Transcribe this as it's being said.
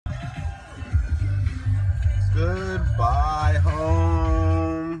Goodbye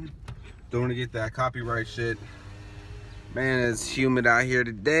home. Don't want to get that copyright shit. Man, it's humid out here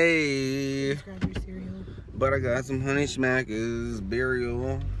today. Grab your cereal. But I got some honey smackers,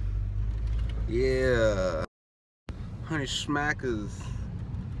 burial. Yeah. Honey smackers.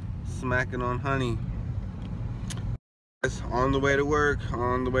 Smacking on honey. On the way to work,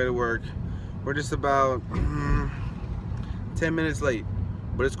 We're just about 10 minutes late,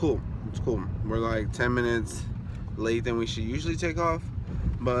 but it's cool. It's cool. We're like 10 minutes late than we should usually take off,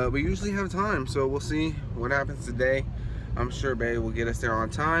 but we usually have time, so we'll see what happens today. I'm sure Babe will get us there on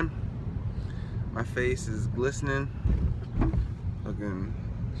time. My face is glistening. Looking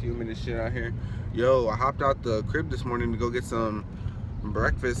humid as shit out here. Yo, I hopped out the crib this morning to go get some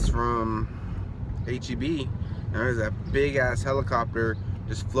breakfast from HEB, and there's that big ass helicopter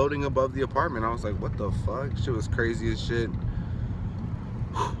just floating above the apartment. I was like, what the fuck? Shit was crazy as shit.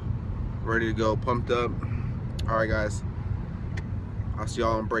 Ready to go, pumped up. All right, guys. I'll see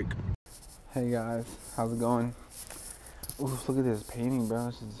y'all on break. Hey guys, how's it going? Ooh, look at this painting, bro.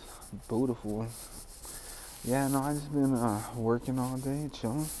 This is beautiful. Yeah, no, I just been working all day,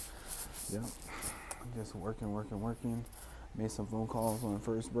 chilling. Yep, just working. Made some phone calls on the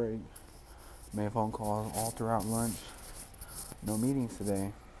first break. Made phone calls all throughout lunch. No meetings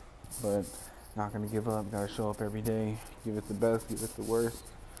today, but not gonna give up. Gotta show up every day. Give it the best, give it the worst.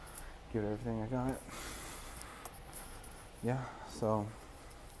 Give it everything I got. Yeah, so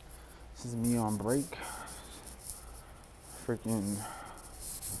this is me on break. Freaking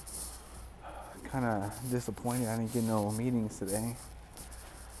kind of disappointed I didn't get no meetings today.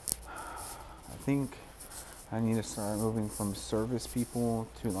 I think I need to start moving from service people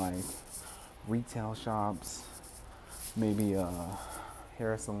to like retail shops, maybe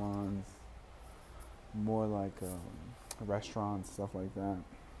hair salons, more like restaurants, stuff like that.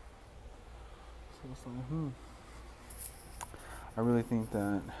 So it's like, I really think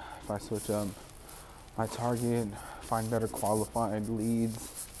that if I switch up my target, find better qualified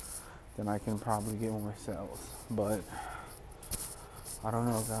leads, then I can probably get more sales. But I don't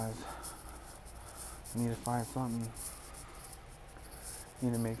know, guys. I need to find something. I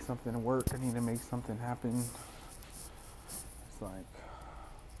need to make something work. I need to make something happen. It's like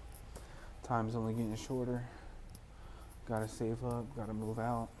time's only getting shorter. Gotta save up, gotta move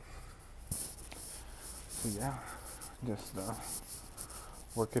out. So yeah, just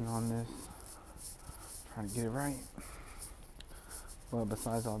working on this, trying to get it right. But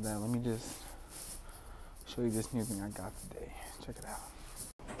besides all that, let me just show you this new thing I got today. Check it out.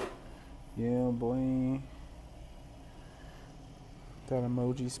 Yeah, boy. That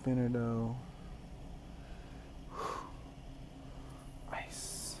emoji spinner though.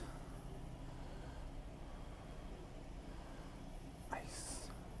 Ice. I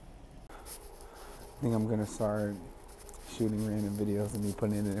think I'm gonna start shooting random videos of me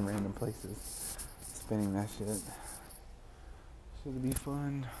putting it in random places, spinning that shit. Should be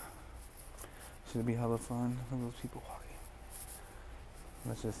fun. Should be hella fun. Look at those people walking.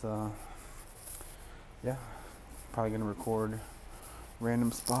 Let's just yeah, probably gonna record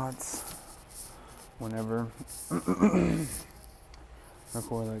random spots whenever.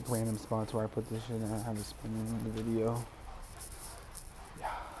 Record like random spots where I put this shit and I have it spin in the video.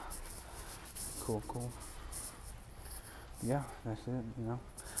 Yeah. Cool. Yeah, that's it, you know.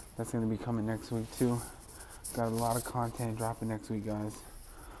 That's gonna be coming next week too. Got a lot of content dropping next week, guys.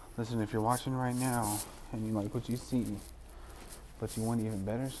 Listen, if you're watching right now and you like what you see, but you want even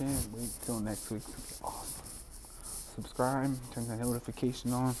better shit, wait till next week. It's gonna be awesome. Subscribe, turn that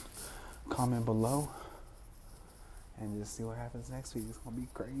notification on, comment below, and just see what happens next week. It's gonna be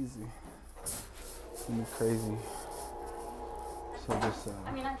crazy. It's gonna be crazy. So just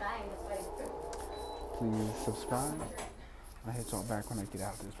I'm dying this way. Please subscribe. I'll hit y'all back when I get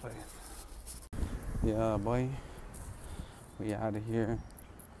out this place. Yeah, boy. We out of here.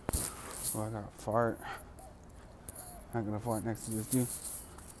 Oh, I got a fart. Not gonna fart next to this dude.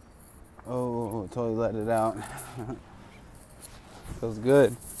 Oh, totally let it out. Feels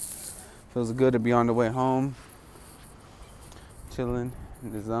good. Feels good to be on the way home. Chilling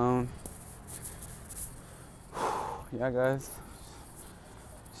in the zone. Yeah, guys.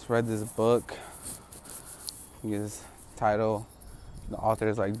 Just read this book. His title, the author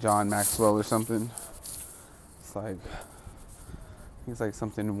is like John Maxwell or something. It's like, I think it's like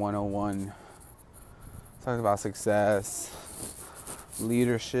something 101. It talks about success,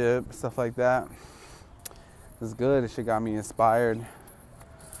 leadership, stuff like that. It's good. It shit got me inspired.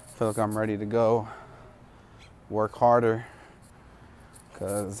 I feel like I'm ready to go work harder,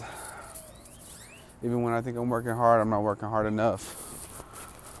 because even when I think I'm working hard, I'm not working hard enough.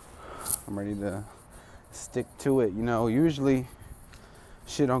 I'm ready to stick to it. You know, usually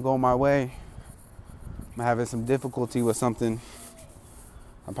shit don't go my way. I'm having some difficulty with something.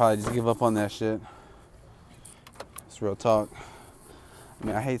 I'll probably just give up on that shit. It's real talk. I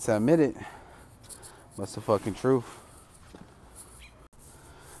mean, I hate to admit it, but it's the fucking truth.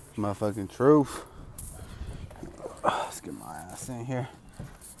 Motherfucking truth. Let's get my ass in here.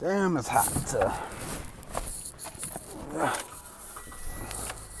 Damn, it's hot.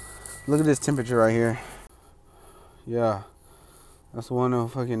 Look at this temperature right here. Yeah, that's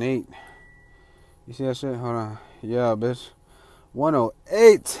 108. You see that shit? Hold on. Yeah, bitch.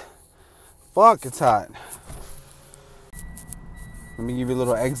 108. Fuck, it's hot. Let me give you a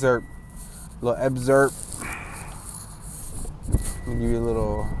little excerpt. Let me give you a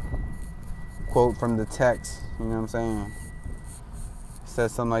little quote from the text. You know what I'm saying? It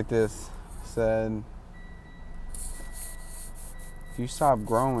says something like this. It said, if you stop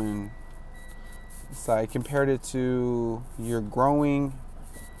growing, it's like compared it to you're growing,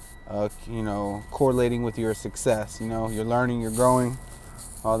 you know, correlating with your success. You know, you're learning, you're growing,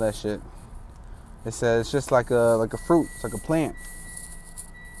 all that shit. It says it's just like a fruit. It's like a plant.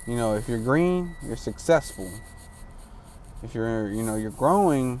 You know, if you're green, you're successful. If you're, you know, you're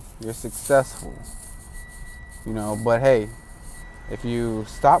growing, you're successful. You know, but hey, if you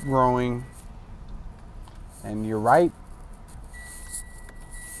stop growing and you're ripe,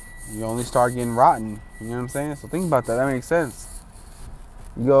 you only start getting rotten. You know what I'm saying? So think about that. That makes sense.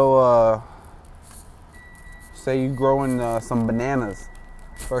 You go, say you growing some bananas.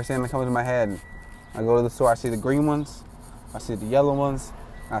 First thing that comes to my head, I go to the store, I see the green ones, I see the yellow ones,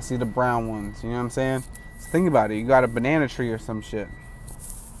 I see the brown ones. You know what I'm saying? So think about it. You got a banana tree or some shit.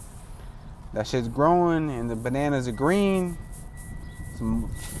 That shit's growing and the bananas are green. Some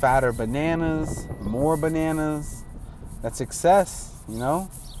fatter bananas, more bananas. That's success, you know?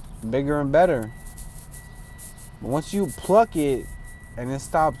 Bigger and better. But once you pluck it and it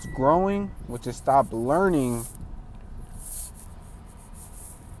stops growing, which it stops learning,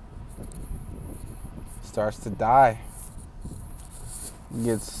 it starts to die. It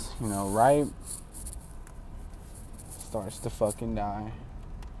gets, you know, ripe, starts to fucking die.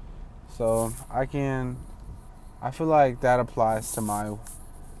 So I feel like that applies to my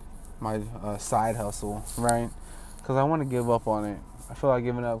side hustle, right? Because I want to give up on it. I feel like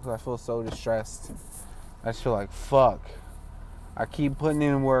giving up because I feel so distressed. I just feel like, fuck. I keep putting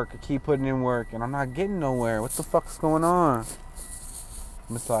in work, and I'm not getting nowhere. What the fuck's going on?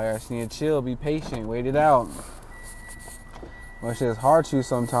 I'm just like, I just need to chill, be patient, wait it out. Well, shit is hard to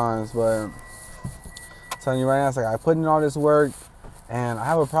sometimes, but I'm telling you right now, it's like I put in all this work, and I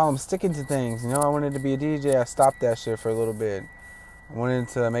have a problem sticking to things. You know, I wanted to be a DJ, I stopped that shit for a little bit. I wanted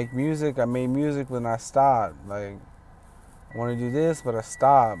to make music, I made music, but then I stopped. Like, I want to do this, but I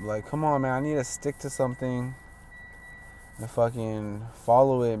stopped. Like, come on, man, I need to stick to something and fucking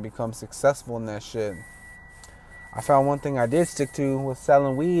follow it and become successful in that shit. I found one thing I did stick to was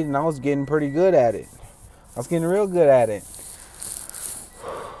selling weed, and I was getting pretty good at it. I was getting real good at it.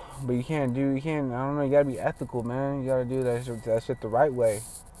 But you can't, I don't know, you gotta be ethical, man. You gotta do that shit the right way.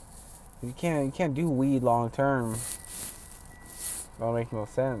 You can't do weed long term. It don't make no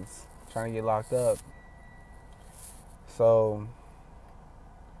sense. Trying to get locked up. So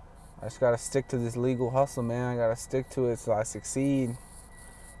I just gotta stick to this legal hustle, man. I gotta stick to it so I succeed.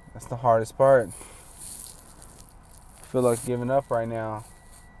 That's the hardest part. I feel like giving up right now.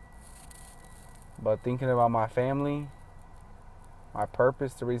 But thinking about my family, my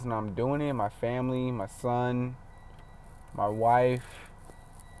purpose, the reason I'm doing it, my family, my son, my wife,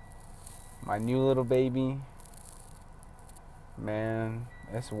 my new little baby, man,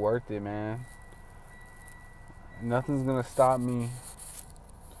 it's worth it, man. Nothing's gonna stop me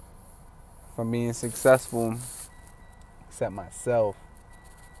from being successful except myself.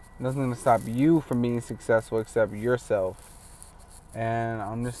 Nothing's gonna stop you from being successful except yourself. And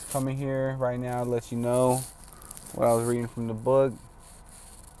I'm just coming here right now to let you know what I was reading from the book.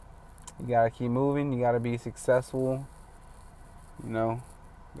 You gotta keep moving, you gotta be successful. You know,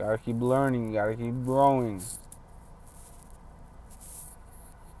 you gotta keep learning, you gotta keep growing.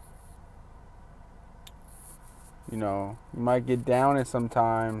 You know, you might get down it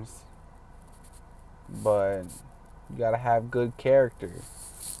sometimes, but you gotta have good character.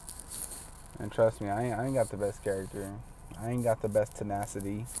 And trust me, I ain't got the best character. I ain't got the best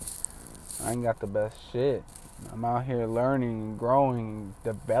tenacity. I ain't got the best shit. I'm out here learning, growing,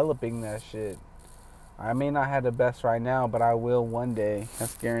 developing that shit. I may not have the best right now, but I will one day.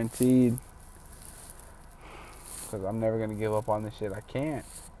 That's guaranteed. Because I'm never going to give up on this shit. I can't.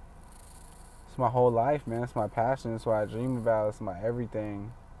 It's my whole life, man. It's my passion. It's what I dream about. It's my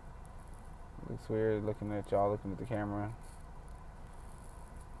everything. Looks weird looking at y'all, looking at the camera.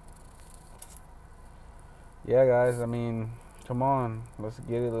 Yeah, guys, I mean, come on. Let's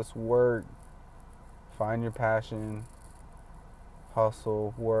get it. Let's work. Find your passion.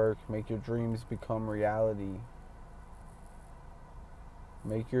 Hustle, work, make your dreams become reality.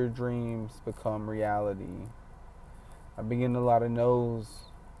 Make your dreams become reality. I've been getting a lot of no's,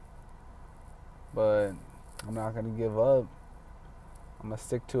 but I'm not going to give up. I'm going to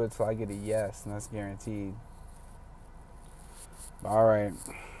stick to it till I get a yes, and that's guaranteed. All right.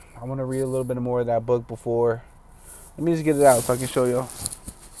 I want to read a little bit more of that book before. Let me just get it out so I can show y'all.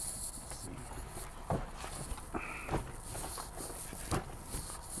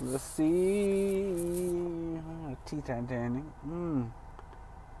 Let's see. Teeth are turning.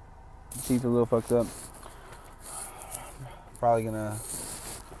 Teeth are a little fucked up. Probably gonna.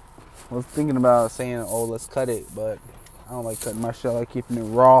 I was thinking about saying, "Oh, let's cut it," but I don't like cutting my shit. I like keeping it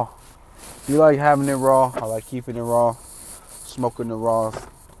raw. If you like having it raw, I like keeping it raw. Smoking the raws.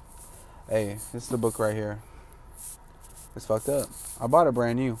 Hey, this is the book right here. It's fucked up. I bought it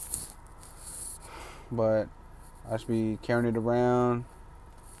brand new, but I should be carrying it around.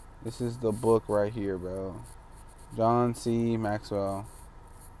 This is the book right here, bro. John C. Maxwell.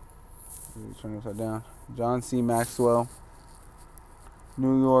 Turn it upside down. John C. Maxwell,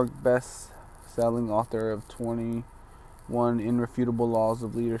 New York best-selling author of 21 Irrefutable Laws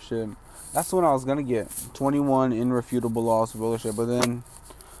of Leadership. That's what I was gonna get. 21 Irrefutable Laws of Leadership. But then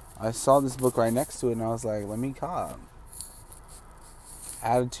I saw this book right next to it, and I was like, let me cop.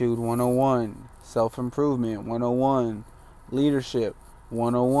 Attitude 101, Self-Improvement 101, Leadership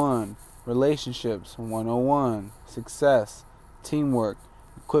 101, Relationships 101, Success, Teamwork,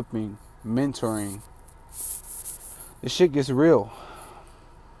 Equipping, Mentoring. This shit gets real.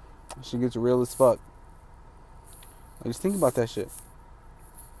 This shit gets real as fuck. Like, just think about that shit.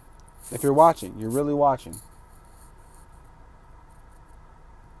 If you're watching, you're really watching.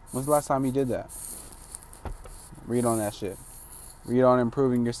 When's the last time you did that? Read on that shit. Read on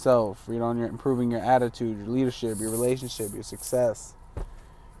improving yourself. Read on improving your attitude, your leadership, your relationship, your success.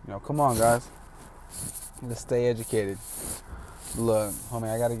 You know, come on, guys. Let's stay educated. Look,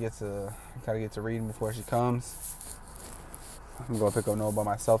 homie, I gotta get to reading before she comes. I'm gonna pick up Noah by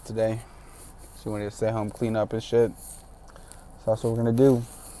myself today. She wanted to stay home, clean up and shit. So that's what we're gonna do.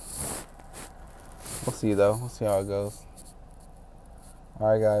 We'll see though. We'll see how it goes. All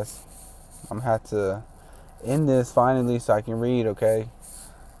right, guys. I'm gonna have to end this finally so I can read. Okay.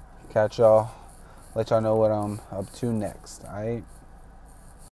 Catch y'all. Let y'all know what I'm up to next. All right.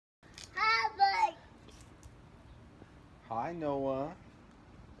 Hi, Noah.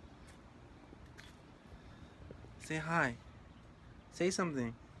 Say hi. Say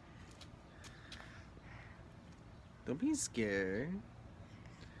something. Don't be scared.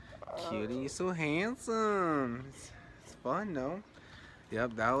 Cutie, so handsome. It's fun, no?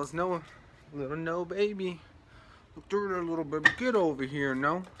 Yep, that was Noah. Little No baby. Look through there, little baby. Get over here,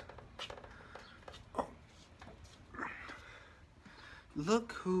 No. Oh.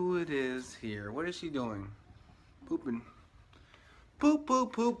 Look who it is here. What is she doing? Pooping. Poop,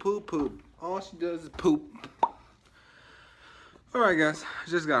 poop, poop, poop, poop. All she does is poop. Alright, guys.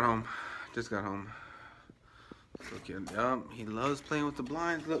 Just got home. Look at him. He loves playing with the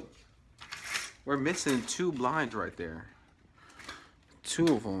blinds. Look. We're missing 2 blinds right there. 2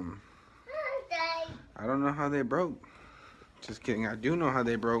 of them. I don't know how they broke. Just kidding. I do know how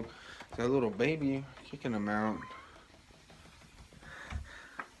they broke. That little baby kicking them out.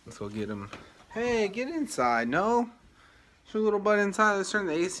 Let's go get him. Hey, get inside. No. Put your little butt inside. Let's turn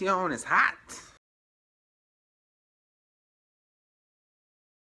the AC on. It's hot.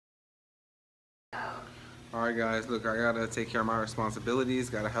 Alright, guys. Look, I gotta take care of my responsibilities.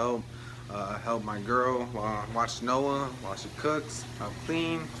 Gotta help my girl while I watch Noah, while she cooks. I'll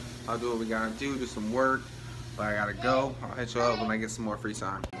clean. I'll do what we gotta do some work. But I gotta go. I'll hit you up when I get some more free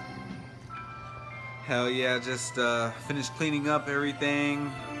time. Hell yeah, just finished cleaning up everything.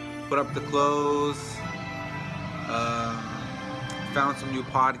 Put up the clothes. Found some new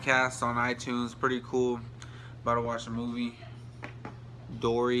podcasts on iTunes. Pretty cool. About to watch a movie.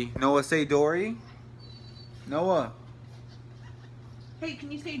 Dory. Noah, say Dory. Noah. Hey, can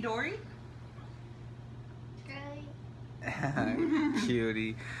you say Dory?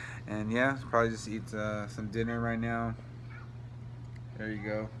 Cutie. And yeah, probably just eat some dinner right now. There you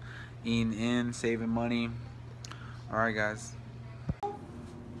go. Eating in, saving money. Alright, guys.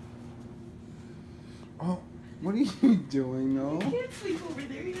 Oh, what are you doing, Noah? You can't sleep over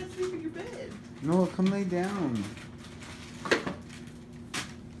there. You gotta sleep in your bed. Noah, come lay down.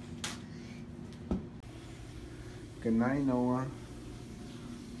 Good night, Noah.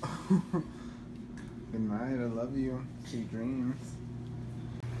 Good night. I love you. Sweet dreams.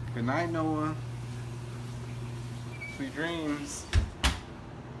 Good night, Noah. Sweet dreams.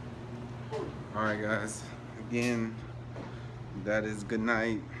 Alright, guys. Again, that is good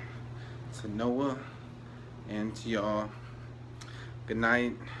night to Noah and to y'all. Good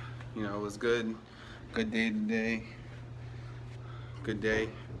night. You know, it was good. Good day today. Good day.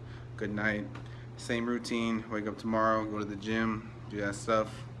 Good night. Same routine. Wake up tomorrow, go to the gym, do that stuff.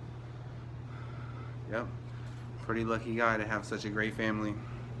 Yep. Pretty lucky guy to have such a great family.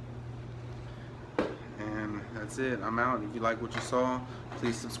 And that's it. I'm out. If you like what you saw,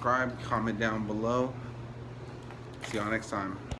 please subscribe, comment down below. See y'all next time.